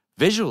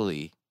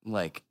visually,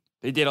 like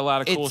they did a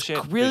lot of cool it's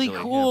shit. Really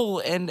visually, cool,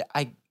 and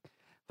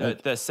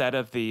the set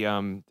of the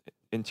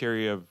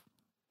interior of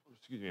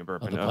I'm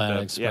burping, of the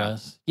Planet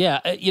Express.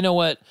 Yeah, you know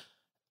what?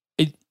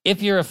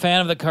 If you're a fan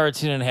of the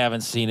cartoon and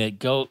haven't seen it,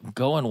 go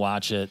and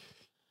watch it.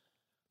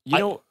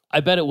 I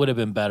bet it would have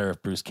been better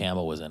if Bruce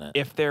Campbell was in it.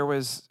 If there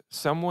was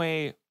some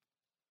way,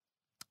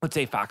 let's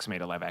say Fox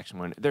made a live action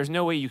one, there's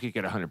no way you could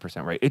get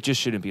 100% right. It just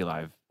shouldn't be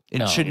live.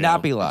 It should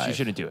not be live. You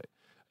shouldn't do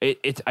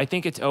it. I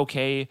think it's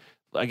okay.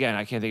 Again,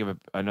 I can't think of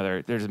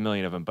another. There's a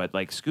million of them, but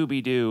like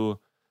Scooby Doo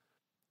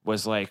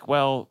was like,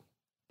 well,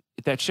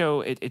 that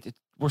show.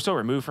 We're so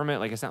removed from it.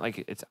 Like it's not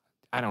like it's.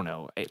 I don't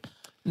know.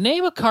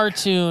 Name a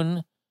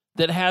cartoon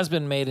that has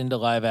been made into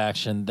live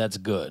action that's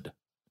good.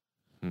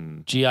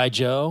 G.I.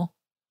 Joe.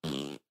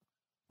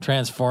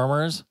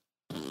 Transformers.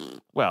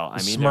 Well,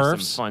 I mean, Smurfs.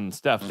 there's some fun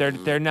stuff.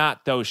 They're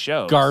not those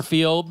shows.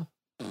 Garfield.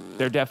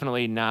 They're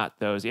definitely not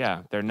those.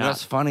 Yeah, they're not.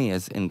 What's funny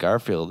is in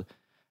Garfield,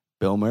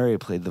 Bill Murray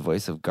played the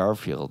voice of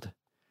Garfield,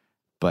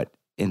 but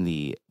in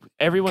the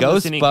everyone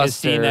listening has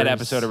seen that Ghostbusters-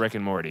 episode of Rick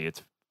and Morty.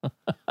 It's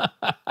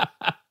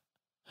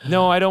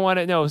no, I don't want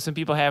to. No, some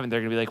people haven't. They're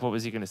gonna be like, "What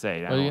was he gonna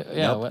say?"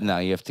 Nope. Now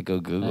you have to go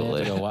Google I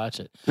it. have to go watch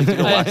it. You have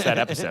to go watch that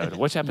episode.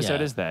 Which episode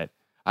Yeah. is that?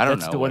 I don't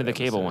That's know. one of what the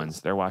cable episode.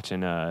 ones. They're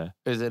watching.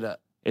 Is it a?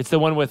 It's the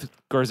one with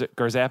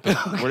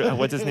Garzap.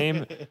 What's his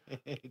name?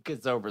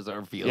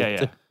 Garfield.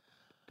 Yeah.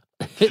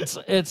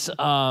 It's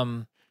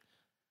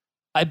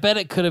I bet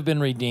it could have been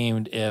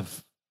redeemed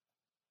if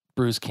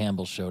Bruce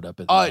Campbell showed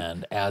up at the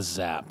end as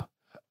Zap.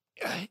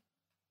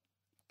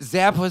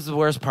 Zap was the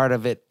worst part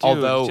of it. Dude,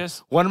 although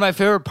one of my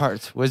favorite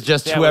parts was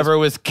just whoever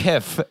was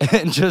Kiff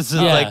and just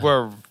like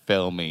we're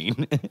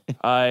filming.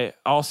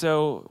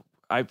 Also,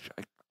 I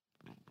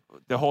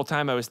the whole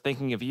time I was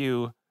thinking of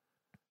you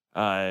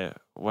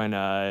when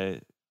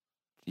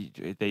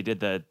they did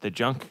the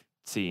junk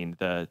scene,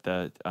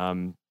 the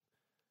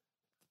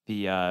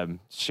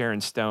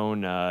Sharon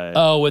Stone.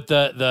 With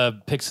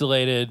the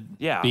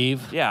pixelated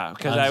beef. Yeah,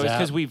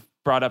 because we've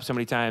brought up so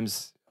many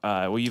times.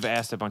 You've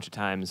asked a bunch of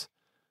times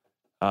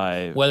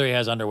whether he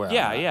has underwear. on or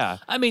not. Yeah.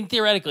 I mean,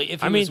 theoretically,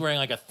 if he was wearing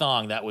like a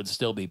thong, that would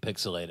still be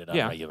pixelated on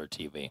regular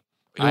TV.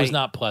 It was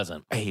not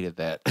pleasant. I hated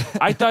that.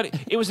 I thought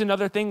it was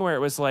another thing where it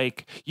was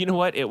like, you know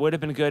what? It would have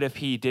been good if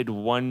he did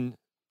one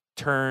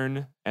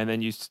turn and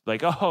then you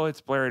like, oh, it's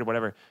blurred or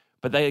whatever.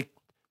 But they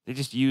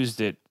just used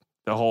it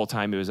the whole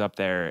time he was up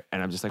there,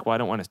 and I'm just like, well, I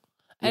don't want to.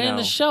 And in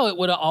the show, it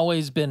would have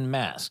always been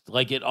masked.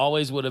 Like it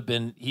always would have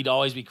been. He'd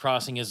always be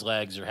crossing his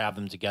legs or have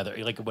them together.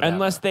 Like whatever.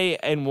 Unless they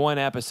in one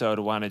episode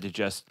wanted to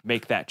just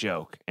make that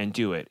joke and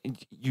do it.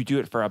 You do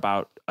it for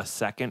about a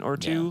second or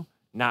two,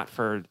 not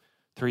for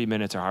 3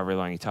 minutes or however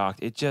long he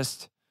talked. It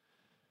just,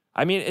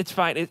 I mean, it's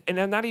fine. And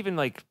I'm not even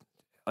like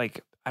I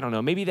don't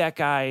know. Maybe that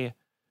guy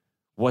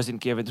wasn't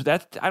given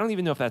that. I don't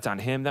even know if that's on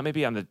him. That may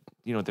be on the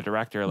the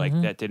director.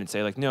 Like that didn't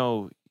say like,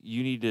 no,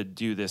 you need to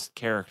do this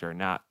character.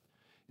 Not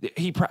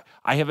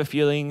I have a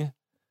feeling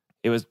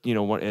it was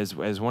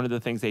as one of the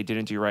things they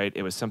didn't do right.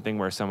 It was something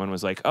where someone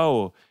was like,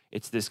 oh,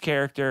 it's this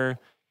character.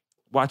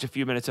 Watch a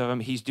few minutes of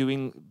him.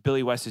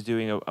 Billy West is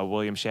doing a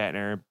William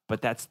Shatner, but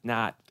that's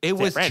not. It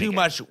was too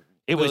much.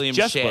 It William was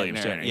just Shatner. William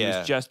Shatner. Yeah. He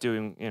was just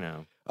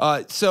doing,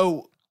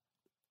 So,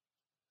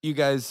 you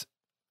guys,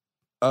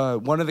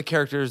 one of the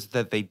characters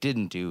that they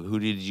didn't do, who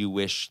did you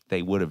wish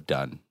they would have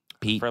done?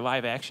 Pete? For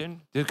live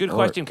action? It's a good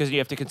question because you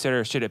have to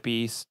consider, should it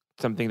be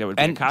something that would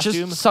be a And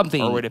costume? just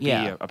something, or would it be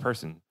yeah. a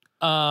person?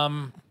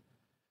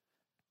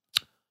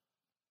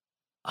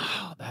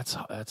 That's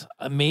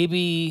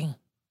maybe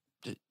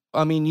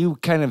I mean, you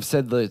kind of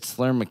said the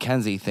Slurm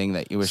McKenzie thing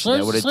that you wish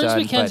that would have Slurms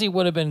done. McKenzie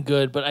would have been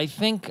good, but I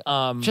think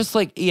Just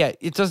like, yeah,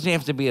 it doesn't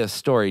have to be a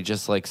story,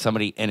 just like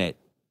somebody in it.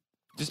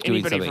 Just doing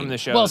anybody something. from the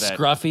show. well, that,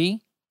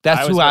 Scruffy,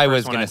 That's who I the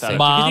was first one going to thought say. of.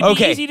 Mom. It'd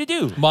be Okay. easy to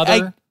do.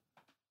 Mother.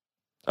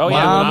 Oh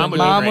yeah,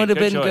 Mom would have Good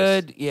been choice.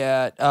 good.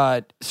 Yeah.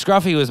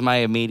 Scruffy was my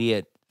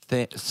immediate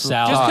thing.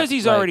 Sal. Just thought, because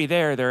he's like, already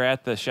there, they're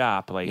at the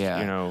shop. Like Yeah.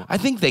 you know, I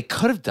think they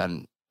could have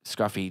done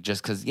Scruffy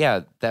just because,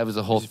 yeah, that was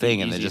the whole it'd be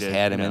thing, and they easy just to,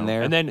 had him you in know.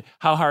 there. And then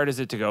how hard is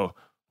it to go?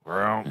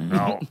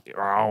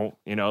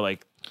 You know,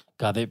 like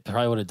God, they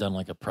probably would have done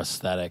like a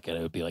prosthetic, and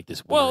it would be like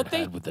this weird Well, they-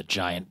 head with a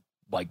giant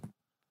like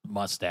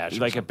mustache,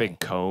 or like a something. big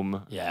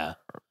comb. Yeah,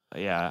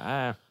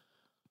 Yeah.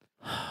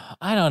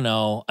 I don't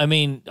know. I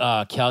mean,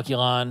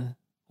 Calculon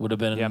would have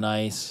been Yep.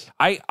 nice.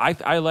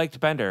 I liked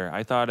Bender.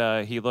 I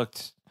thought he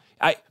looked.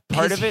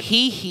 Part His of it.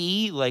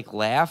 he like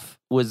laugh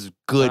was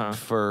good Uh-huh.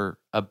 for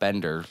a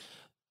Bender.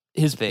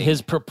 His thing.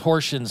 his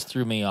proportions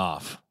threw me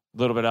off.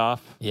 A little bit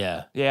off.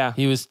 Yeah, Yeah.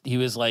 he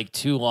was like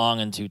too long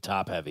and too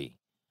top heavy.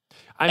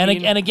 I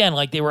mean, And again,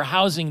 like they were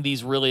housing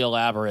these really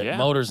elaborate Yeah.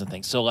 motors and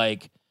things. So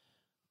like,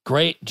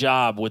 great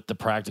job with the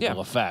practical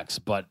Yeah. effects,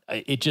 but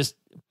it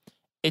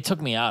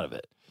took me out of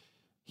it.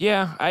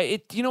 yeah.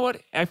 You know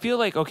what? I feel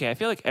like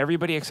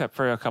everybody except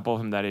for a couple of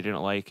them that I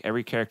didn't like.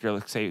 Every character,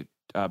 let's say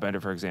Bender,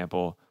 for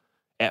example.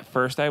 At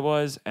first, I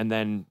was, and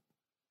then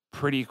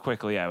pretty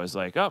quickly, I was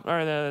like, "Oh, all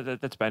right,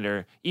 that's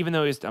Bender." Even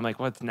though I'm like,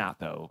 "Well, it's not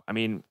though." I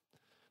mean,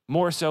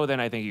 more so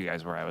than I think you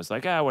guys were. I was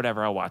like,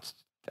 whatever. I'll watch.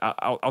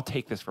 I'll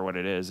take this for what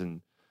it is,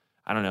 and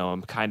I don't know.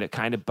 I'm kind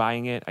of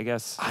buying it, I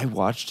guess. I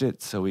watched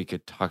it so we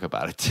could talk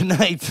about it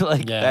tonight.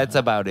 Like Yeah. that's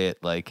about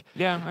it. Like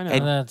Yeah, I know.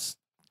 And that's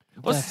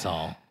Well,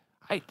 all.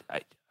 I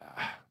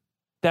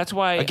that's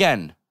why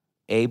again,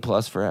 A+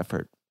 for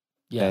effort.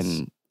 Yes.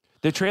 And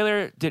the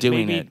trailer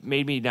doing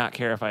made me not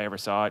care if I ever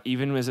saw it.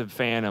 Even as a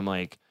fan, I'm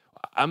like,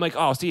 oh,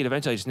 I'll see it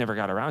eventually. I just never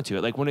got around to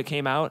it. Like when it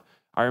came out,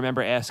 I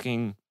remember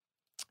asking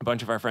a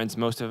bunch of our friends,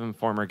 most of them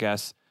former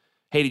guests,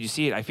 "Hey, did you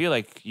see it?" I feel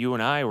like you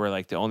and I were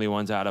like the only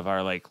ones out of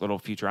our like little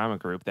Futurama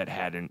group that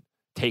hadn't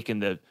taken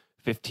the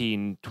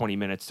 15, 20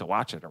 minutes to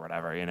watch it or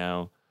whatever, you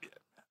know?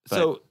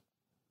 so,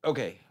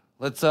 okay,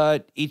 let's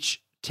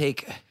each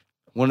take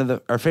one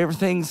of our favorite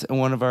things and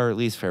one of our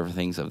least favorite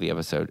things of the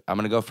episode. I'm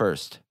gonna go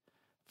first.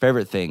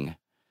 Favorite thing,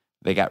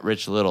 they got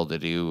Rich Little to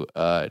do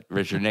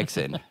Richard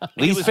Nixon.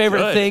 Least was favorite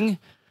good. thing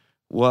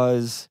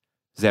was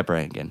Zapp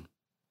Brannigan.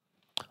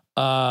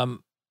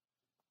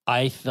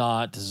 I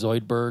thought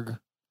Zoidberg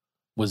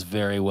was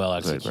very well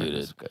executed.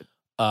 Was good.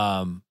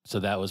 So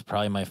that was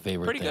probably my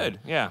favorite. Pretty thing. good,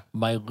 yeah.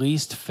 My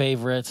least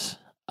favorite,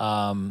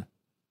 the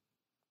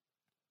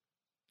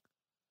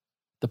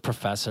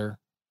professor.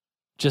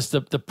 Just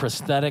the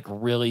prosthetic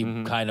really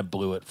Mhm. kind of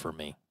blew it for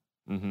me.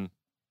 Mm-hmm.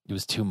 It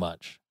was too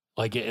much.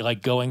 Like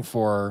going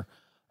for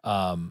It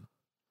was,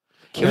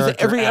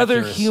 character every other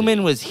accuracy.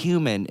 human was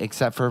human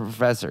except for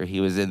Professor. He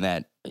was in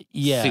that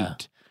yeah,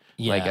 suit,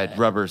 yeah. like a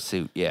rubber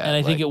suit. Yeah, And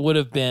I think like- it would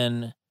have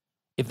been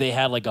if they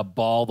had like a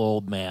bald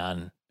old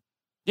man.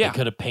 Yeah. They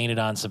could have painted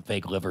on some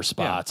fake liver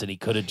spots, and he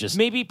could have just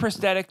Maybe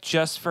prosthetic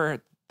just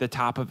for the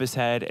top of his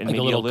head and Like a maybe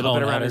a little little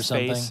cone bit head around or his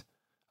something. face.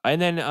 And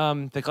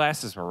then the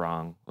glasses were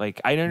wrong. Like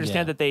I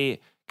understand Yeah. that they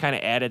kind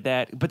of added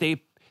that, but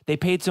they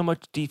paid so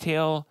much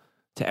detail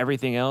to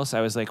everything else. I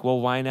was like, well,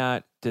 why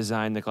not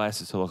design the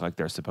glasses to look like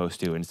they're supposed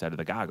to instead of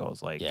the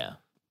goggles? Like, yeah.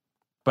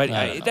 But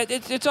I don't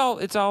know.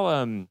 it's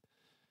all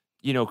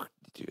you know,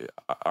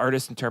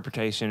 artist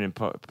interpretation and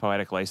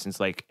poetic license.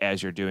 Like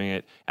as you're doing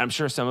it, I'm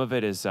sure some of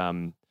it is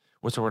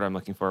what's the word I'm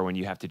looking for when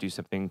you have to do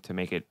something to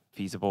make it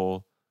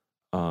feasible.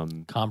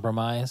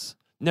 Compromise.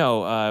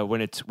 No,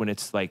 when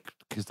it's like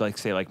because like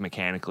say like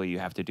mechanically you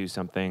have to do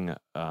something.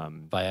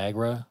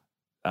 Viagra.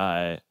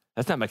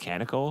 That's not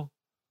mechanical.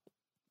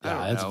 I don't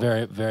Yeah, it's know.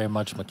 very, very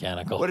much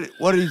mechanical.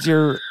 What is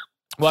your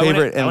Well, I wanna-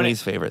 favorite I and wanna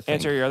least favorite thing?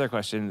 Answer your other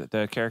question.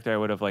 The character I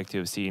would have liked to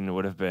have seen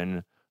would have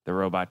been the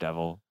robot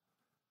devil.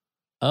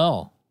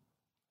 Oh,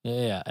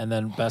 yeah. And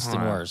then best and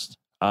Huh. worst.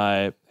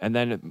 And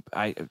then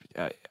I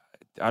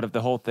out of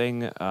the whole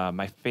thing,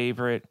 my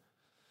favorite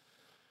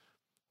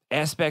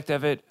aspect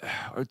of it.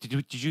 Or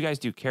did you guys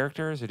do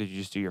characters or did you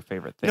just do your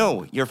favorite thing?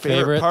 No, your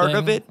favorite part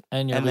of thing it,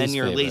 and your and then least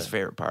your favorite. least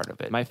favorite part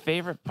of it. My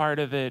favorite part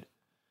of it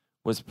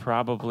was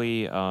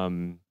probably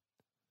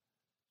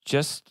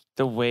just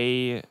the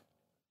way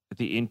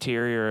the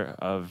interior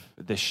of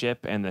the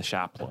ship and the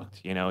shop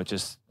looked. You know,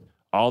 just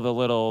all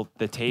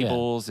the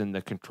tables and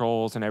the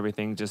controls and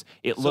everything. Just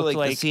it so looked like the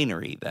like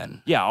scenery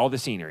then. yeah, all the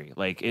scenery.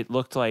 Like it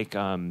looked like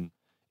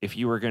if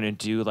you were gonna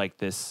do like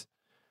this,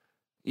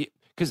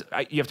 because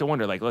you have to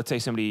wonder. Like, let's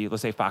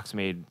say Fox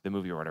made the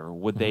movie or whatever.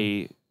 Would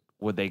they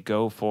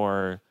go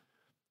for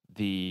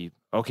the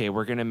okay?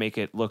 We're gonna make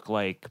it look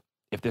like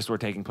if this were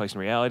taking place in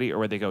reality, or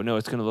would they go no?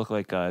 It's gonna look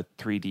like a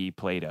 3D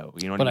Play-Doh.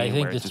 You know what But I I mean?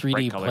 think Where the it's just bright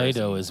 3D colors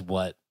Play-Doh and- is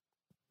what.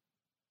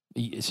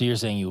 So you're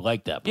saying you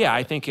like that? Yeah, part.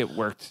 I think it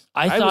worked.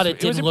 I thought it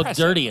was didn't look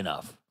impressive. dirty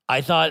enough.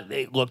 I thought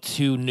it looked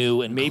too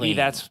new and Maybe clean.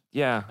 that's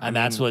yeah, and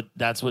that's what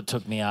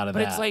took me out of But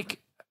that. it's like,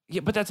 yeah,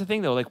 but that's the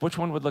thing though. Like, which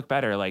one would look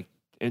better? Like,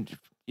 and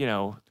you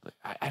know,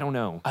 I don't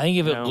know. I think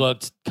if you it know?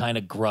 looked kind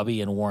of grubby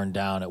and worn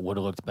down, it would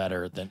have looked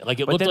better than like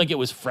it But looked then like it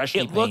was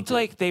freshly It painted. looked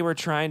like they were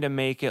trying to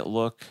make it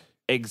look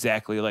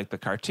exactly like the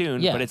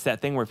cartoon, Yeah. but it's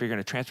that thing where if you're going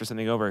to transfer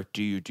something over,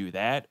 do you do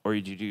that, or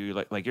do you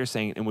do like you're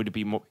saying, and would it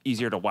be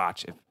easier to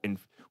watch if, and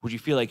would you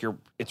feel like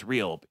it's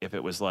real if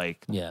it was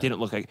like didn't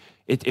look like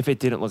it, if it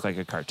didn't look like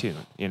a cartoon,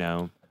 you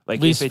know,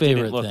 like Least if it didn't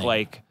favorite look thing.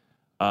 like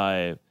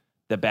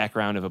the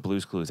background of a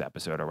Blue's Clues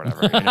episode or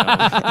whatever, you know?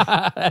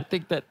 I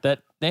think that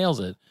nails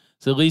it.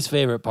 It's the least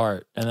favorite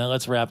part, and then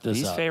let's wrap this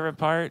Least up. favorite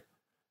part,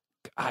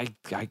 I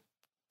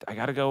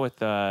got to go with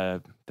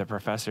the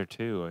professor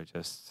too. He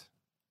was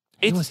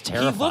He looked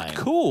terrifying.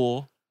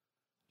 cool,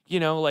 you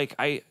know. Like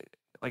I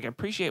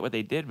appreciate what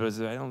they did, but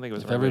I don't think it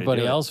was. If the right way to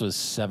everybody do it. else was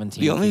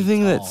 17. The only feet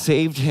thing that tall.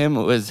 saved him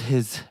was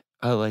his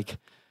like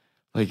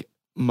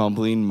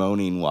mumbling,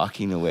 moaning,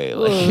 walking away.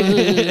 Like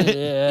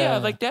Yeah,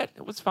 like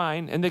that was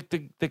fine. And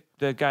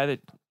the guy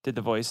that did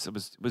the voice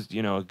was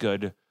you know a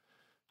good,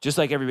 just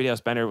like everybody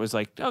else. Bender was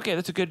like, okay,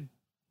 that's a good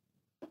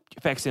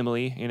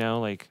facsimile, you know,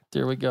 like.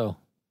 There we go.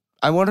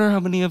 I wonder how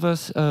many of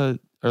us, our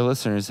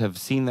listeners, have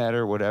seen that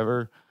or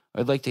whatever.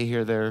 I'd like to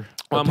hear their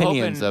Well, I'm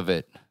opinions hoping- of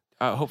it.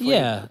 Hopefully,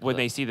 Yeah. when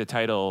they see the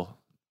title,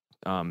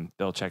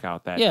 they'll check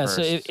out that. Yeah, first.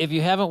 so if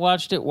you haven't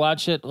watched it,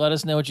 watch it. Let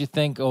us know what you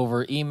think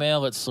over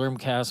email at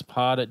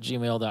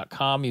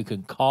slurmcastpod@gmail.com. You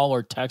can call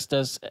or text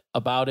us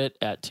about it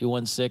at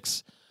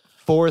 216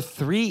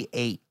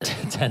 438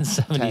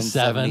 1077.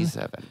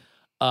 1077.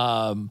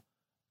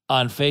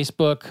 On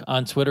Facebook,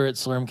 on Twitter at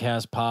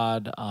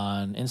SlurmcastPod,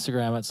 on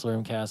Instagram at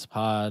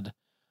SlurmcastPod.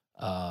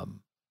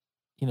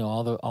 You know,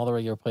 all the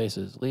regular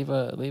places. Leave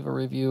a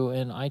review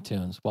in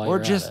iTunes while Or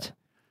you're just at it.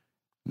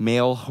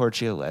 mail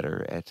Horchie a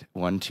letter at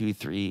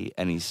 123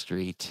 Any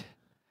Street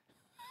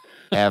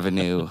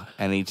Avenue,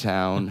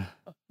 Anytown,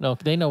 No,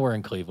 they know we're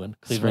in Cleveland,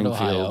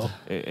 Springfield, Ohio.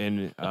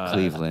 in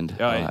Cleveland,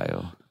 oh,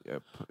 Ohio.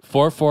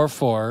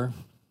 444.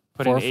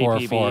 put an APB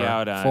 444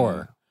 out on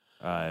 4.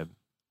 I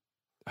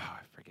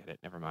forget it.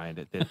 Never mind.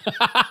 It did.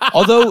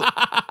 Although,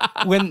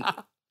 when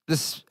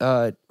this,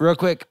 real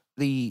quick,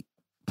 the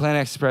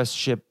Planet Express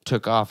ship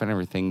took off and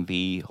everything,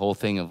 the whole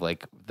thing of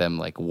like them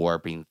like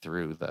warping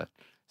through the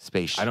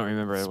space I don't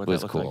remember what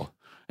was that looked cool. like.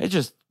 It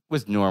just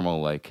was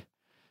normal, like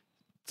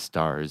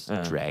stars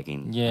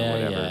dragging or Yeah,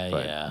 whatever. yeah,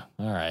 but yeah.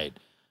 All right.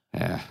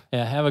 yeah.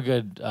 Yeah, have a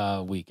good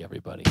week,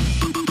 everybody.